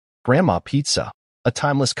Grandma Pizza, a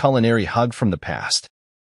timeless culinary hug from the past.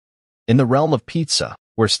 In the realm of pizza,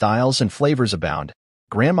 where styles and flavors abound,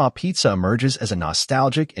 Grandma Pizza emerges as a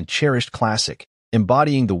nostalgic and cherished classic,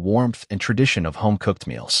 embodying the warmth and tradition of home-cooked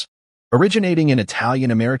meals. Originating in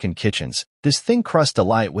Italian-American kitchens, this thin-crust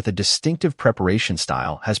delight with a distinctive preparation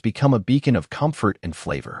style has become a beacon of comfort and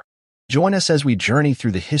flavor. Join us as we journey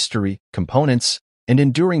through the history, components, and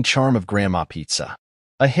enduring charm of Grandma Pizza.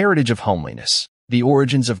 A heritage of homeliness. The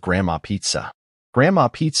origins of Grandma Pizza. Grandma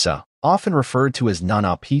Pizza, often referred to as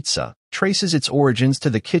Nonna Pizza, traces its origins to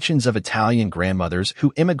the kitchens of Italian grandmothers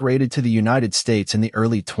who immigrated to the United States in the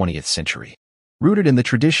early 20th century. Rooted in the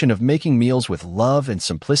tradition of making meals with love and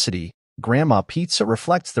simplicity, Grandma Pizza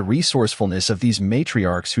reflects the resourcefulness of these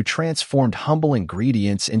matriarchs who transformed humble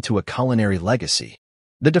ingredients into a culinary legacy.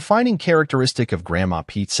 The defining characteristic of Grandma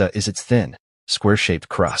Pizza is its thin, square-shaped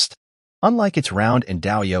crust. Unlike its round and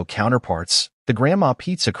dough counterparts, the Grandma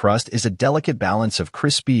Pizza crust is a delicate balance of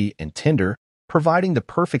crispy and tender, providing the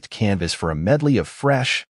perfect canvas for a medley of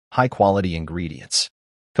fresh, high-quality ingredients.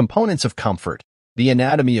 Components of comfort. The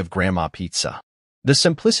anatomy of Grandma Pizza. The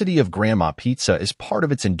simplicity of Grandma Pizza is part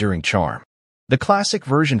of its enduring charm. The classic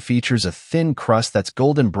version features a thin crust that's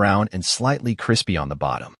golden brown and slightly crispy on the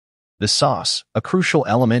bottom. The sauce, a crucial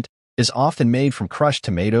element, is often made from crushed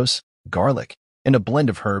tomatoes, garlic, and a blend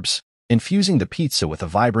of herbs, infusing the pizza with a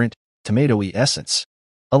vibrant, tomatoey essence.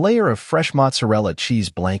 A layer of fresh mozzarella cheese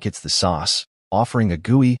blankets the sauce, offering a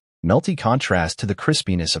gooey, melty contrast to the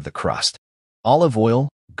crispiness of the crust. Olive oil,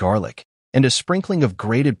 garlic, and a sprinkling of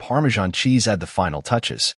grated Parmesan cheese add the final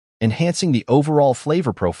touches, enhancing the overall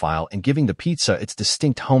flavor profile and giving the pizza its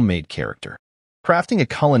distinct homemade character. Crafting a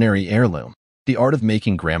culinary heirloom. The art of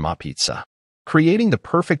making Grandma Pizza. Creating the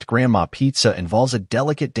perfect Grandma Pizza involves a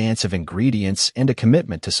delicate dance of ingredients and a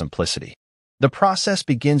commitment to simplicity. The process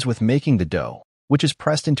begins with making the dough, which is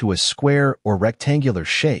pressed into a square or rectangular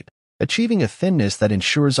shape, achieving a thinness that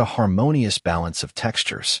ensures a harmonious balance of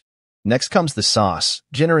textures. Next comes the sauce,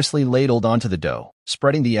 generously ladled onto the dough,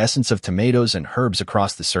 spreading the essence of tomatoes and herbs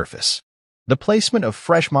across the surface. The placement of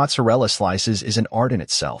fresh mozzarella slices is an art in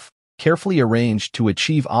itself, carefully arranged to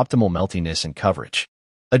achieve optimal meltiness and coverage.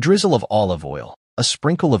 A drizzle of olive oil, a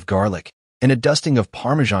sprinkle of garlic, and a dusting of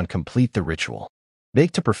Parmesan complete the ritual.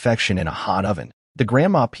 Baked to perfection in a hot oven, the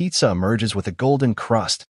Grandma Pizza emerges with a golden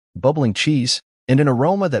crust, bubbling cheese, and an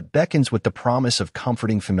aroma that beckons with the promise of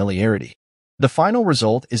comforting familiarity. The final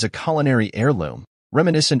result is a culinary heirloom,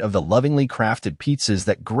 reminiscent of the lovingly crafted pizzas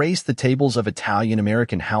that grace the tables of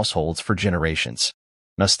Italian-American households for generations.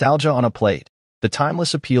 Nostalgia on a plate. The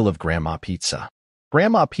timeless appeal of Grandma Pizza.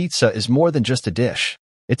 Grandma Pizza is more than just a dish.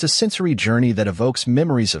 It's a sensory journey that evokes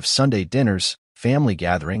memories of Sunday dinners, family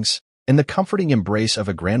gatherings, and the comforting embrace of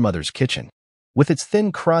a grandmother's kitchen. With its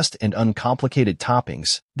thin crust and uncomplicated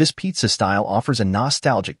toppings, this pizza style offers a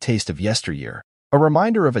nostalgic taste of yesteryear, a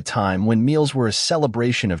reminder of a time when meals were a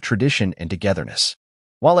celebration of tradition and togetherness.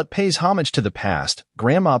 While it pays homage to the past,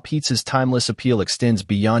 Grandma Pizza's timeless appeal extends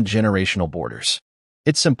beyond generational borders.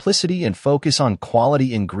 Its simplicity and focus on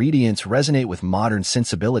quality ingredients resonate with modern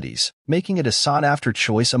sensibilities, making it a sought-after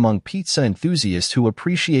choice among pizza enthusiasts who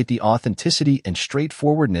appreciate the authenticity and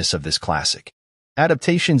straightforwardness of this classic.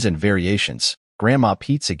 Adaptations and variations. Grandma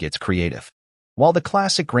Pizza gets creative. While the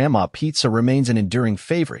classic Grandma Pizza remains an enduring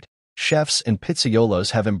favorite, chefs and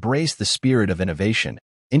pizzaiolos have embraced the spirit of innovation,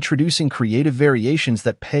 introducing creative variations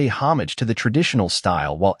that pay homage to the traditional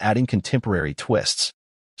style while adding contemporary twists.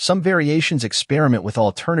 Some variations experiment with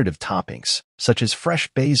alternative toppings, such as fresh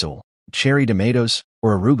basil, cherry tomatoes,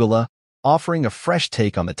 or arugula, offering a fresh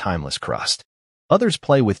take on the timeless crust. Others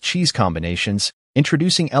play with cheese combinations,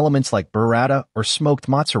 introducing elements like burrata or smoked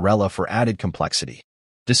mozzarella for added complexity.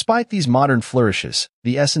 Despite these modern flourishes,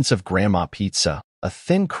 the essence of Grandma Pizza, a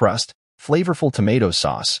thin crust, flavorful tomato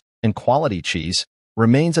sauce, and quality cheese,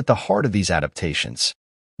 remains at the heart of these adaptations.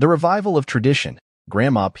 The revival of tradition,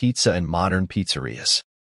 Grandma Pizza in modern pizzerias.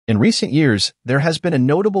 In recent years, there has been a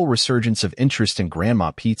notable resurgence of interest in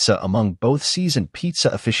Grandma Pizza among both seasoned pizza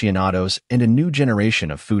aficionados and a new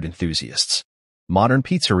generation of food enthusiasts. Modern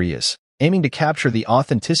pizzerias, aiming to capture the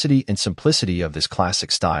authenticity and simplicity of this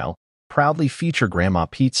classic style, proudly feature Grandma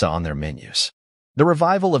Pizza on their menus. The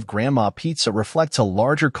revival of Grandma Pizza reflects a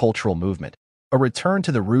larger cultural movement, a return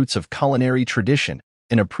to the roots of culinary tradition,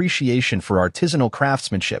 an appreciation for artisanal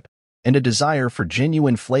craftsmanship, and a desire for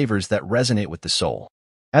genuine flavors that resonate with the soul.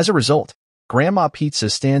 As a result, Grandma Pizza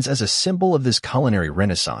stands as a symbol of this culinary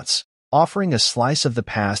renaissance, offering a slice of the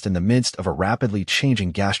past in the midst of a rapidly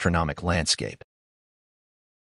changing gastronomic landscape.